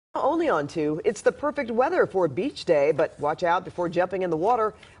Only on 2. It's the perfect weather for beach day, but watch out before jumping in the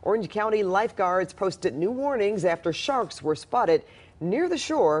water. Orange County lifeguards posted new warnings after sharks were spotted near the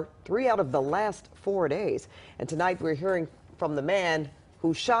shore 3 out of the last 4 days. And tonight we're hearing from the man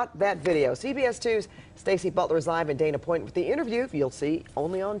who shot that video. CBS 2's Stacey Butler is live in Dana Point with the interview you'll see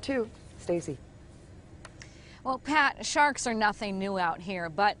only on 2. Stacey. Well, Pat, sharks are nothing new out here,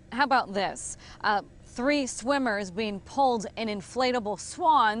 but how about this? 3 swimmers being pulled in inflatable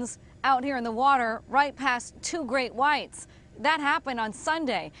swans out here in the water right past 2 great whites. That happened on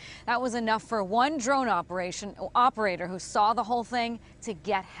Sunday. That was enough for one drone operator who saw the whole thing to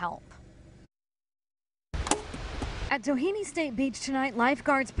get help. At Doheny State Beach tonight,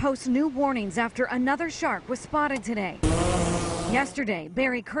 lifeguards post new warnings after another shark was spotted today. Yesterday,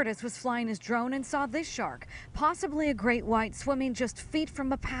 Barry Curtis was flying his drone and saw this shark, possibly a great white, swimming just feet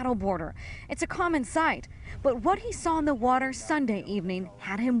from a paddle boarder. It's a common sight, but what he saw in the water Sunday evening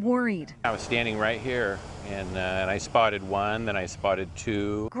had him worried. I was standing right here, and I spotted one, then I spotted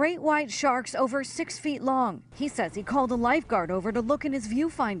 2. Great white sharks over 6 feet long. He says he called a lifeguard over to look in his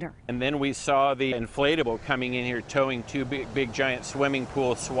viewfinder. And then we saw the inflatable coming in here, towing 2 big giant swimming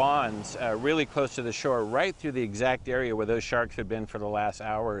pool swans really close to the shore, right through the exact area where those sharks had been for the last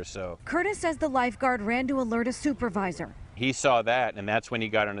hour or so. Curtis says the lifeguard ran to alert a supervisor. He saw that, and that's when he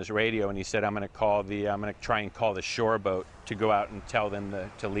got on his radio and he said, I'm going to try and call the shore boat to go out and tell them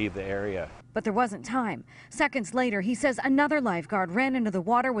to leave the area. But there wasn't time. Seconds later, he says another lifeguard ran into the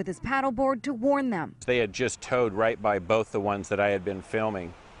water with his paddleboard to warn them. They had just towed right by both the ones that I had been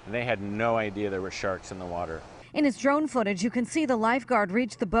filming, and they had no idea there were sharks in the water. In his drone footage, you can see the lifeguard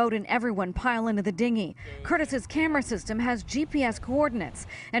reach the boat and everyone pile into the dinghy. Curtis's camera system has GPS coordinates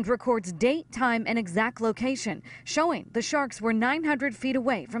and records date, time, and exact location, showing the sharks were 900 feet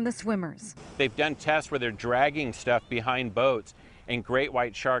away from the swimmers. They've done tests where they're dragging stuff behind boats, and great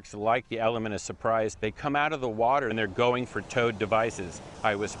white sharks like the element of surprise. They come out of the water and they're going for towed devices.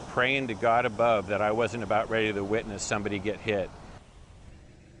 I was praying to God above that I wasn't about ready to witness somebody get hit.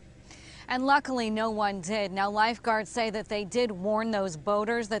 And luckily, no one did. Now, lifeguards say that they did warn those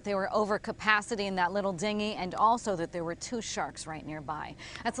boaters that they were over capacity in that little dinghy and also that there were 2 sharks right nearby.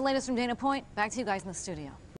 That's the latest from Dana Point. Back to you guys in the studio.